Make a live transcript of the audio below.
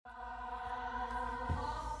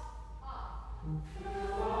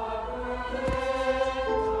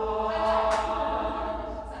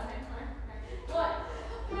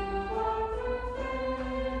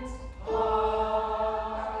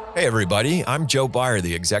Hey everybody, I'm Joe Byer,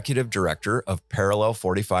 the Executive Director of Parallel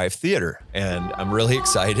 45 Theater, and I'm really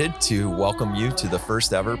excited to welcome you to the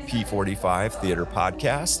first ever P45 Theater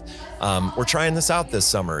podcast. We're trying this out this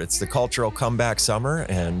summer. It's the Cultural Comeback Summer,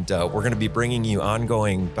 and we're going to be bringing you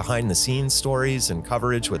ongoing behind-the-scenes stories and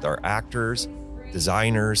coverage with our actors,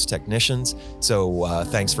 designers, technicians. So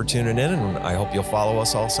thanks for tuning in, and I hope you'll follow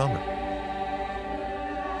us all summer.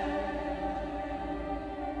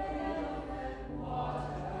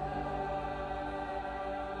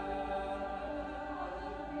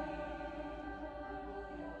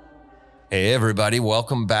 Hey everybody,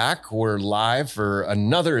 welcome back. We're live for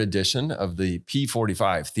another edition of the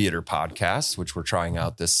P45 Theater Podcast, which we're trying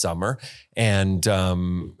out this summer. And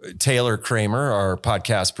Taylor Kramer, our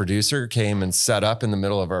podcast producer, came and set up in the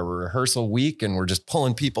middle of our rehearsal week, and we're just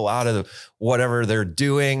pulling people out of whatever they're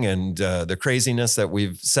doing and the craziness that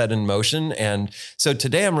we've set in motion. And so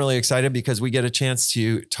today I'm really excited because we get a chance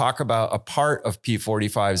to talk about a part of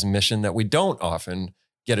P45's mission that we don't often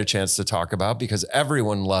get a chance to talk about, because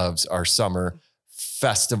everyone loves our summer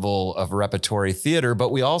festival of repertory theater,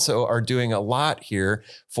 but we also are doing a lot here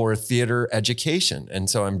for theater education. And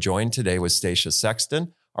so I'm joined today with Stacia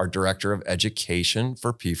Sexton, our Director of Education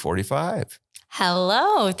for P45.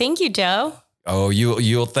 Hello. Thank you, Joe. Oh,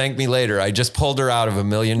 you'll thank me later. I just pulled her out of a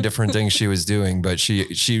million different things she was doing, but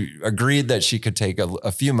she agreed that she could take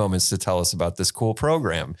a few moments to tell us about this cool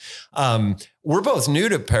program. We're both new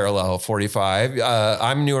to Parallel 45.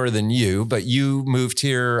 I'm newer than you, but you moved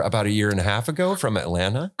here about a year and a half ago from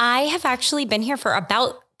Atlanta. I have actually been here for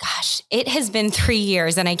it has been 3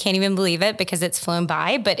 years, and I can't even believe it because it's flown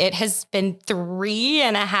by, but it has been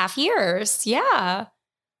 3.5 years. Yeah.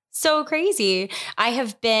 So crazy. I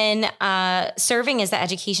have been serving as the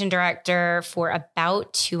education director for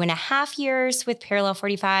about 2.5 years with Parallel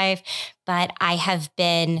 45, but I have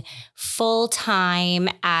been full-time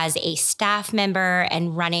as a staff member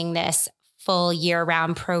and running this full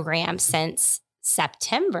year-round program since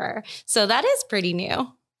September. So that is pretty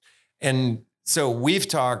new. And so we've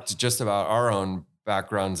talked just about our own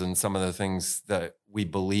backgrounds and some of the things that we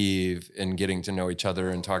believe in, getting to know each other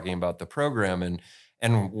and talking about the program. And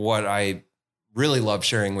what I really love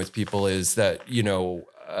sharing with people is that,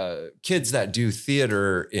 kids that do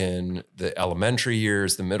theater in the elementary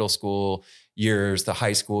years, the middle school years, the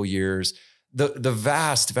high school years, the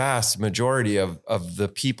vast majority of the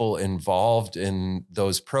people involved in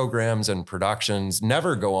those programs and productions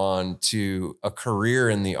never go on to a career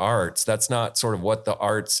in the arts. That's not sort of what the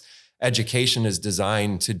arts education is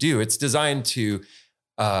designed to do. It's designed to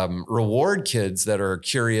reward kids that are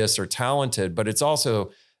curious or talented, but it's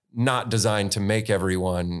also not designed to make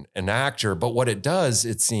everyone an actor. But what it does,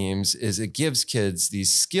 it seems, is it gives kids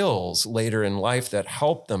these skills later in life that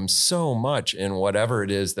help them so much in whatever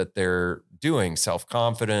it is that they're doing: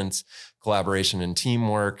 self-confidence, collaboration, and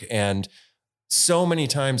teamwork. And so many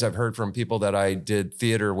times I've heard from people that I did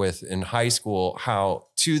theater with in high school how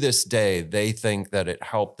to this day they think that it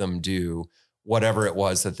helped them do whatever it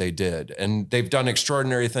was that they did. And they've done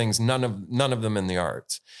extraordinary things, none of them in the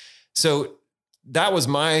arts. So that was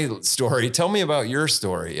my story. Tell me about your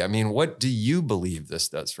story. I mean, what do you believe this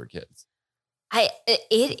does for kids?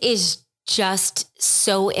 It is just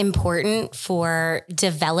so important for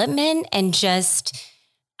development, and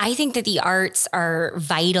I think that the arts are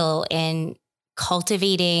vital in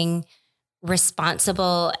cultivating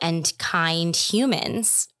responsible and kind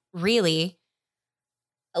humans, really.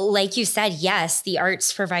 Like you said, yes, the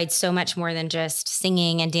arts provide so much more than just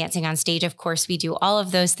singing and dancing on stage. Of course, we do all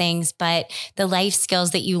of those things, but the life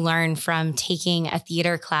skills that you learn from taking a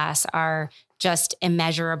theater class are just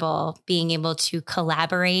immeasurable. Being able to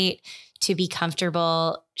collaborate, to be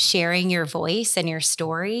comfortable sharing your voice and your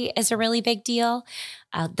story is a really big deal.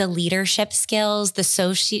 The leadership skills, the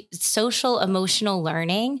social emotional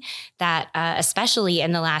learning that, especially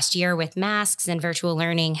in the last year with masks and virtual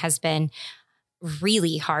learning, has been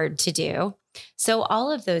really hard to do. So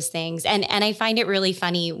all of those things. And I find it really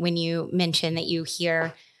funny when you mention that you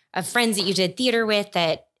hear of friends that you did theater with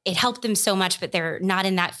that it helped them so much, but they're not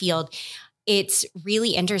in that field. It's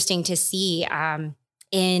really interesting to see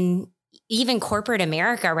in even corporate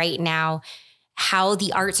America right now, how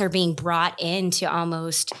the arts are being brought in to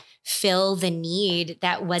almost fill the need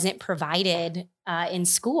that wasn't provided in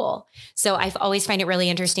school. So I've always find it really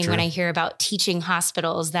interesting when I hear about teaching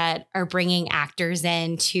hospitals that are bringing actors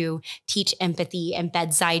in to teach empathy and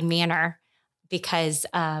bedside manner, because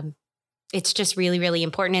it's just really, really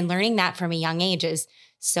important. And learning that from a young age is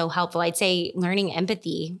so helpful. I'd say learning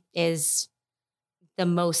empathy is the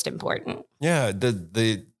most important. Yeah.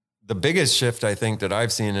 The biggest shift I think that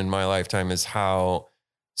I've seen in my lifetime is how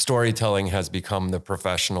storytelling has become the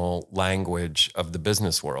professional language of the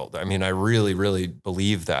business world. I mean, I really, really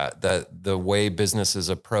believe that the way businesses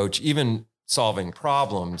approach even solving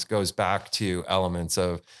problems goes back to elements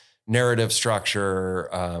of narrative structure,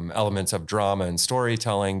 elements of drama and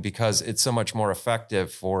storytelling, because it's so much more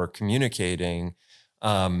effective for communicating.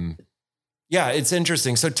 Yeah, it's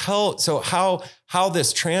interesting. So how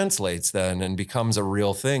this translates then and becomes a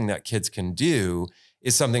real thing that kids can do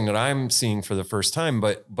is something that I'm seeing for the first time.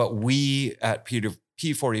 But we at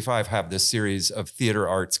P45 have this series of theater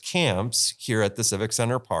arts camps here at the Civic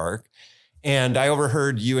Center Park. And I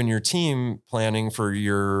overheard you and your team planning for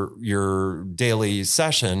your daily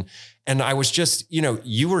session. And I was just,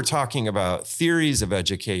 you were talking about theories of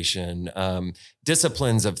education,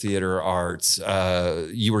 disciplines of theater arts.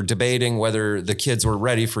 You were debating whether the kids were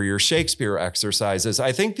ready for your Shakespeare exercises.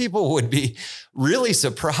 I think people would be really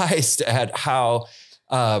surprised at how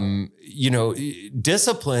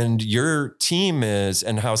disciplined your team is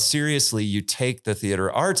and how seriously you take the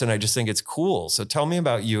theater arts. And I just think it's cool. So tell me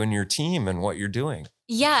about you and your team and what you're doing.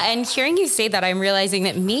 Yeah. And hearing you say that, I'm realizing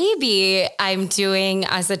that maybe I'm doing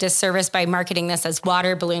us a disservice by marketing this as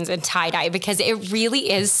water balloons and tie-dye, because it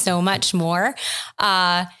really is so much more.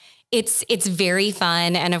 It's very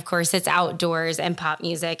fun. And of course it's outdoors and pop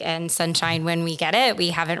music and sunshine when we get it. We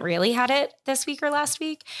haven't really had it this week or last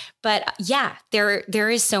week, but yeah, there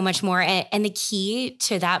is so much more. And the key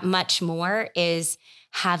to that much more is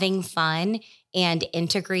having fun and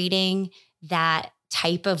integrating that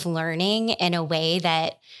type of learning in a way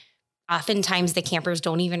that oftentimes the campers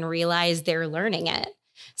don't even realize they're learning it.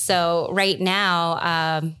 So right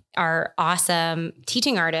now, our awesome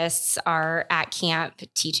teaching artists are at camp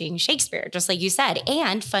teaching Shakespeare, just like you said.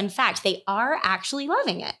 And fun fact, they are actually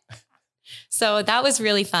loving it. So that was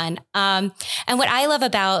really fun. And what I love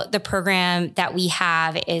about the program that we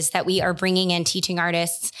have is that we are bringing in teaching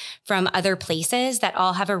artists from other places that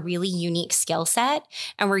all have a really unique skill set.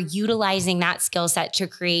 And we're utilizing that skill set to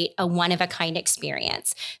create a one-of-a-kind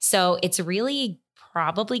experience. So it's really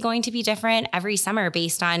probably going to be different every summer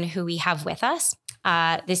based on who we have with us.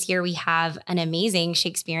 This year, we have an amazing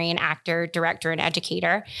Shakespearean actor, director, and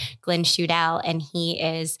educator, Glenn Shudell, and he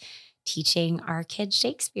is teaching our kids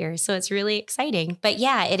Shakespeare. So it's really exciting. But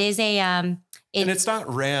yeah, it is and it's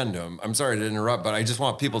not random. I'm sorry to interrupt, but I just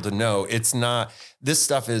want people to know it's not, this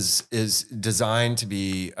stuff is designed to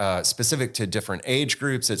be specific to different age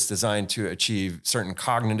groups. It's designed to achieve certain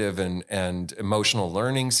cognitive and emotional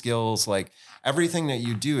learning skills. Like everything that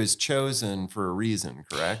you do is chosen for a reason,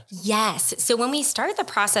 correct? Yes. So when we start the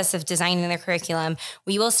process of designing the curriculum,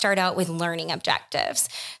 we will start out with learning objectives.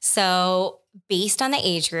 So based on the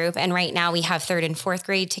age group, and right now we have 3rd and 4th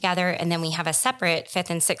grade together, and then we have a separate 5th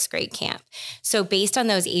and 6th grade camp. So based on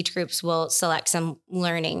those age groups, we'll select some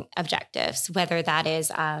learning objectives, whether that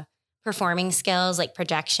is performing skills like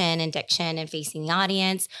projection and diction and facing the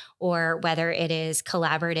audience, or whether it is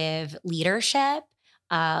collaborative leadership,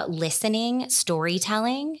 listening,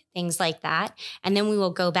 storytelling, things like that. And then we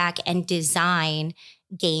will go back and design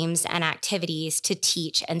games and activities to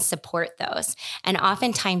teach and support those. And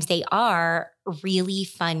oftentimes they are really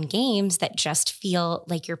fun games that just feel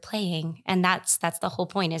like you're playing. And that's the whole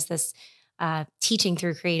point, is this teaching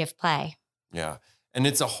through creative play. Yeah. And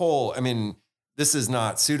it's this is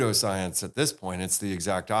not pseudoscience at this point. It's the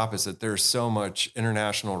exact opposite. There's so much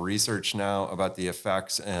international research now about the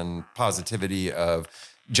effects and positivity of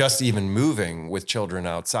just even moving with children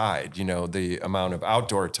outside. The amount of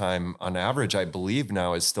outdoor time on average, I believe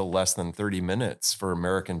now, is still less than 30 minutes for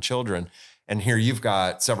American children. And here you've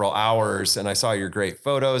got several hours. And I saw your great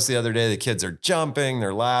photos the other day. The kids are jumping,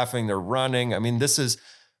 they're laughing, they're running. I mean,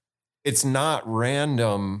 it's not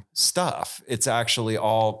random stuff. It's actually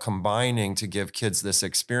all combining to give kids this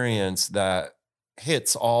experience that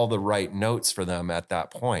hits all the right notes for them at that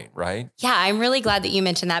point, right? Yeah, I'm really glad that you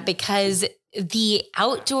mentioned that, because the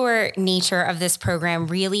outdoor nature of this program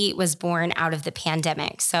really was born out of the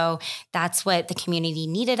pandemic. So that's what the community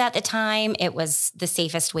needed at the time. It was the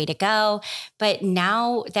safest way to go. But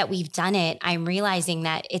now that we've done it, I'm realizing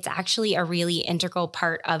that it's actually a really integral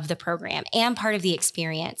part of the program and part of the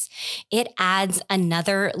experience. It adds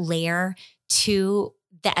another layer to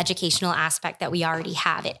the educational aspect that we already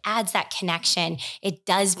have. It adds that connection. It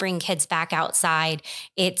does bring kids back outside.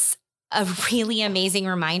 It's a really amazing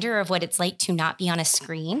reminder of what it's like to not be on a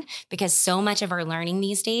screen, because so much of our learning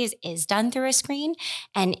these days is done through a screen.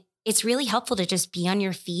 And it's really helpful to just be on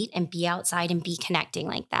your feet and be outside and be connecting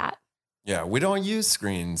like that. Yeah, we don't use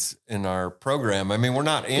screens in our program. I mean, we're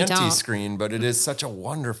not anti-screen, but it is such a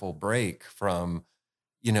wonderful break from,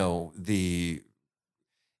 in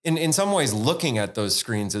some ways, looking at those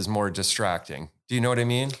screens is more distracting. Do you know what I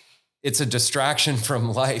mean? It's a distraction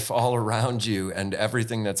from life all around you and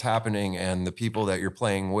everything that's happening and the people that you're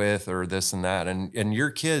playing with or this and that. And your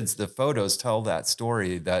kids, the photos tell that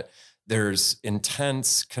story that there's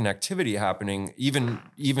intense connectivity happening.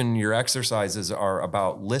 Even your exercises are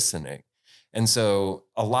about listening. And so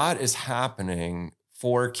a lot is happening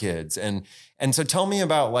for kids. And so tell me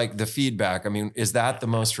about like the feedback. I mean, is that the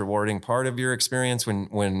most rewarding part of your experience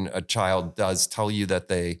when a child does tell you that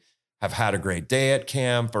they have had a great day at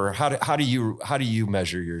camp, or how do you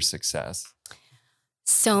measure your success?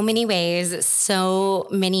 So many ways, so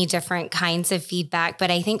many different kinds of feedback. But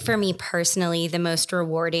I think for me personally, the most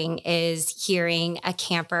rewarding is hearing a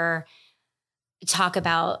camper talk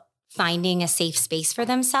about finding a safe space for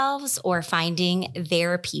themselves or finding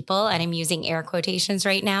their people. And I'm using air quotations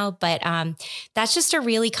right now, but that's just a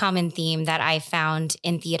really common theme that I found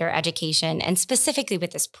in theater education, and specifically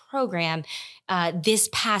with this program this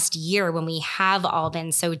past year when we have all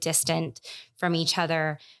been so distant from each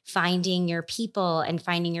other, finding your people and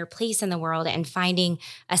finding your place in the world and finding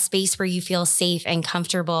a space where you feel safe and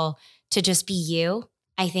comfortable to just be you.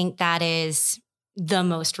 I think that is the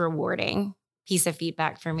most rewarding piece of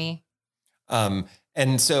feedback for me.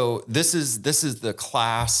 And so this is the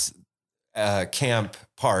class camp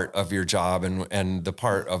part of your job and the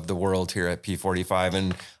part of the world here at P45.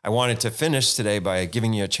 And I wanted to finish today by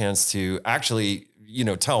giving you a chance to actually,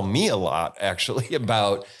 tell me a lot actually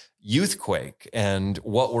about Youthquake and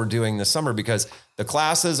what we're doing this summer, because the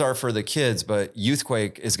classes are for the kids, but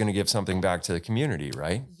Youthquake is going to give something back to the community,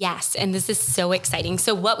 right? Yes. And this is so exciting.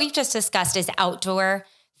 So what we've just discussed is outdoor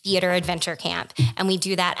theater adventure camp. And we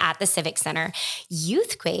do that at the Civic Center.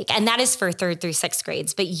 Youthquake, and that is for 3rd through 6th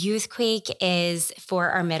grades, but Youthquake is for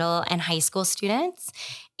our middle and high school students.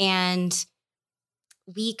 And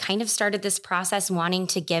we kind of started this process wanting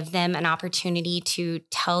to give them an opportunity to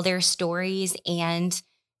tell their stories and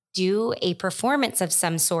do a performance of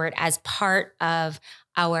some sort as part of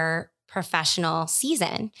our professional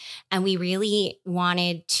season. And we really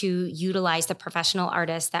wanted to utilize the professional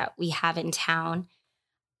artists that we have in town.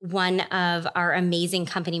 One of our amazing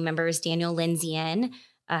company members, Daniel Lindsay,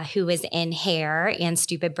 who was in Hair and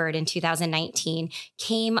Stupid Bird in 2019,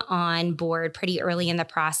 came on board pretty early in the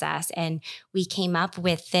process. And we came up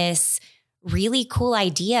with this really cool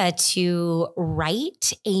idea to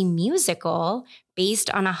write a musical based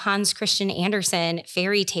on a Hans Christian Andersen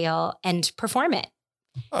fairy tale and perform it.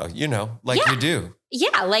 Oh, you do.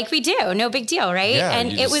 Yeah, like we do. No big deal, right? Yeah,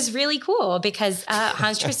 and it was really cool because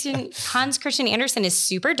Hans Christian Andersen is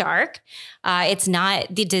super dark. It's not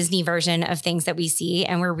the Disney version of things that we see,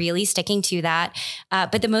 and we're really sticking to that.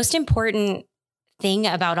 But the most important thing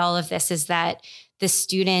about all of this is that the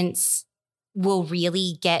students will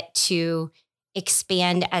really get to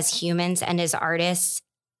expand as humans and as artists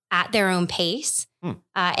at their own pace.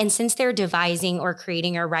 And since they're devising or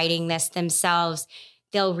creating or writing this themselves,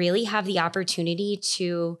 they'll really have the opportunity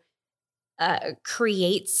to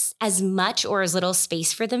create as much or as little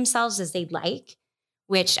space for themselves as they'd like,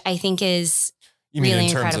 which I think is You mean really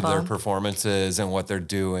in terms incredible. of their performances and what they're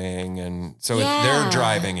doing? And so they're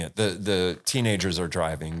driving it. The teenagers are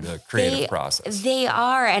driving the creative process. They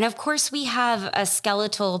are. And of course, we have a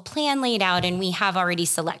skeletal plan laid out and we have already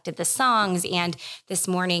selected the songs. And this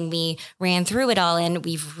morning we ran through it all and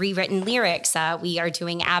we've rewritten lyrics. We are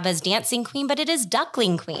doing ABBA's Dancing Queen, but it is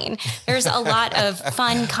Duckling Queen. There's a lot of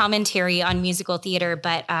fun commentary on musical theater,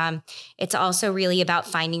 but it's also really about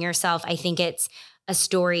finding yourself. I think it's a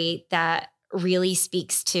story that really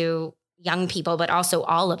speaks to young people, but also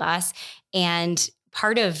all of us. And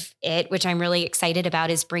part of it, which I'm really excited about,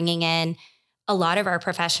 is bringing in a lot of our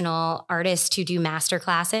professional artists to do master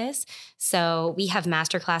classes. So we have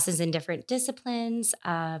master classes in different disciplines.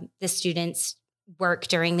 The students work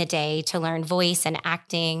during the day to learn voice and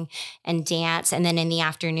acting and dance. And then in the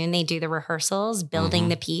afternoon, they do the rehearsals, building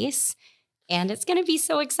the piece. And it's going to be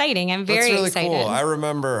so exciting. I'm very excited. Cool. I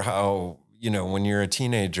remember how, when you're a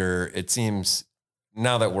teenager, it seems,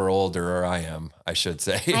 now that we're older, or I am, I should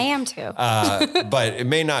say. I am too. But it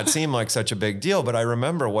may not seem like such a big deal, but I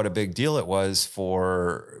remember what a big deal it was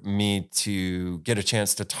for me to get a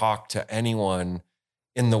chance to talk to anyone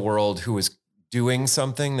in the world who was doing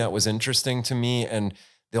something that was interesting to me. And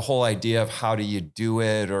the whole idea of how do you do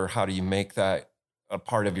it or how do you make that a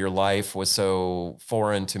part of your life was so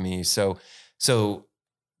foreign to me. So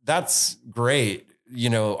that's great.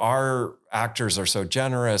 Our actors are so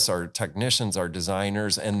generous, our technicians, our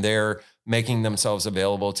designers, and they're making themselves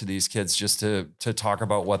available to these kids just to talk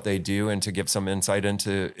about what they do and to give some insight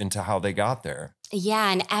into how they got there.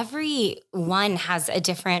 Yeah, and every one has a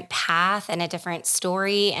different path and a different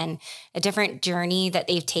story and a different journey that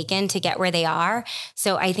they've taken to get where they are.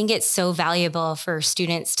 So I think it's so valuable for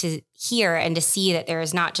students to hear and to see that there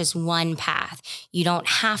is not just one path. You don't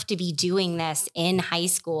have to be doing this in high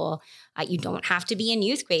school. You don't have to be in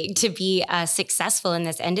Youthquake to be successful in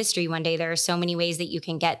this industry one day. There are so many ways that you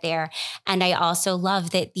can get there. And I also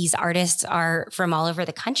love that these artists are from all over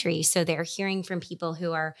the country. So they're hearing from people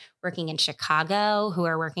who are working in Chicago, who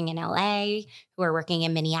are working in LA, who are working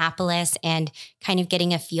in Minneapolis, and kind of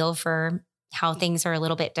getting a feel for how things are a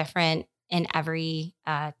little bit different in every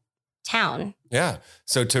town. Yeah.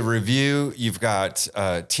 So to review, you've got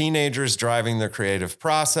teenagers driving the creative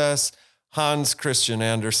process, Hans Christian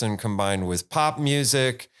Andersen combined with pop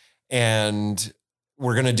music, and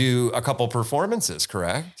we're going to do a couple performances,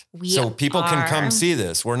 correct? So people can come see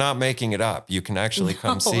this. We're not making it up. You can actually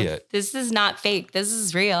come see it. This is not fake. This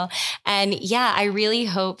is real. And yeah, I really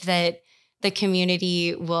hope that the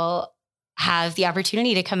community will have the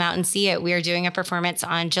opportunity to come out and see it. We are doing a performance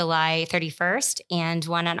on July 31st and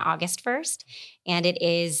one on August 1st. And it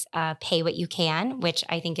is Pay What You Can, which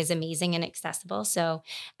I think is amazing and accessible. So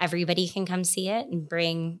everybody can come see it and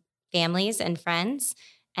bring families and friends.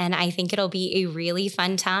 And I think it'll be a really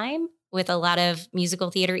fun time with a lot of musical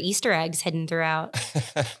theater Easter eggs hidden throughout.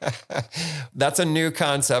 That's a new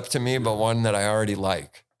concept to me, but one that I already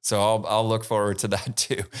like. So I'll look forward to that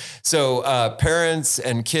too. So parents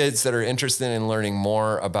and kids that are interested in learning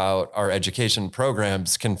more about our education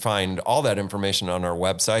programs can find all that information on our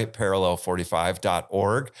website,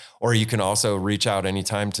 parallel45.org, or you can also reach out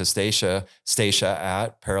anytime to Stacia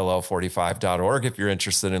at parallel45.org if you're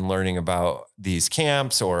interested in learning about these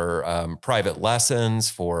camps or private lessons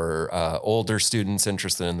for older students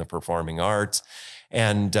interested in the performing arts.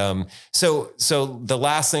 And so the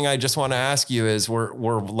last thing I just want to ask you is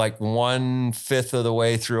we're like 1/5 of the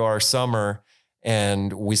way through our summer,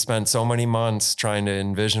 and we spent so many months trying to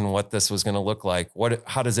envision what this was going to look like.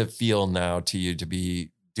 How does it feel now to you to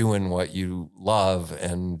be doing what you love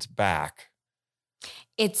and back?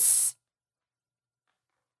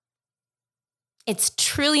 It's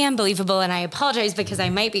truly unbelievable. And I apologize because I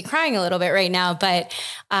might be crying a little bit right now, but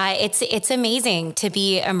it's amazing to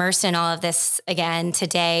be immersed in all of this again.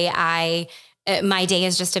 Today, my day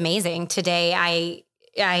is just amazing. Today,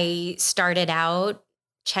 I started out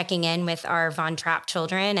checking in with our Von Trapp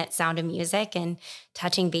children at Sound of Music and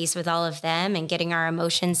touching base with all of them and getting our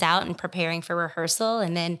emotions out and preparing for rehearsal,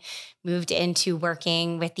 and then moved into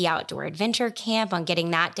working with the Outdoor Adventure Camp on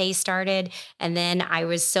getting that day started. And then I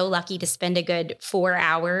was so lucky to spend a good 4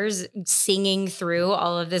 hours singing through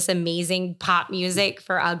all of this amazing pop music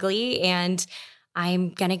for Ugly. And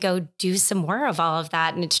I'm going to go do some more of all of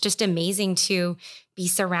that. And it's just amazing to be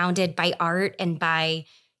surrounded by art and by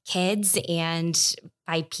kids and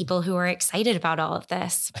by people who are excited about all of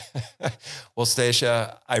this. Well,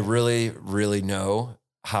 Stacia, I really, really know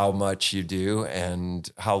how much you do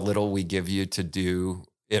and how little we give you to do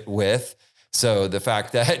it with. So the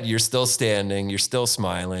fact that you're still standing, you're still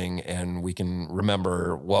smiling, and we can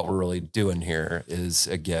remember what we're really doing here is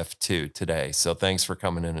a gift too today. So thanks for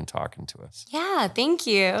coming in and talking to us. Yeah, thank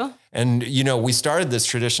you. And we started this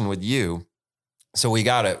tradition with you, so we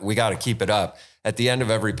gotta keep it up. At the end of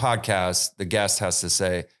every podcast, the guest has to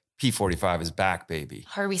say, P45 is back, baby.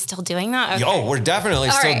 Are we still doing that? Okay. Oh, we're definitely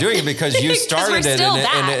still doing it because you started it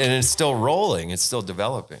and it's still rolling. It's still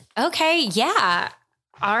developing. Okay, yeah.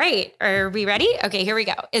 All right. Are we ready? Okay, here we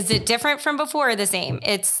go. Is it different from before or the same?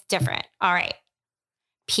 It's different. All right.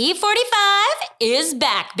 P45 is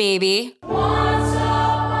back, baby.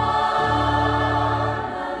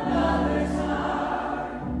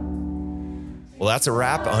 Well, that's a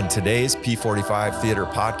wrap on today's P45 Theater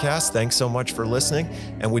podcast. Thanks so much for listening.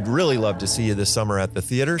 And we'd really love to see you this summer at the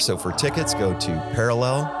theater. So for tickets, go to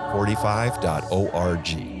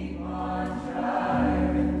parallel45.org.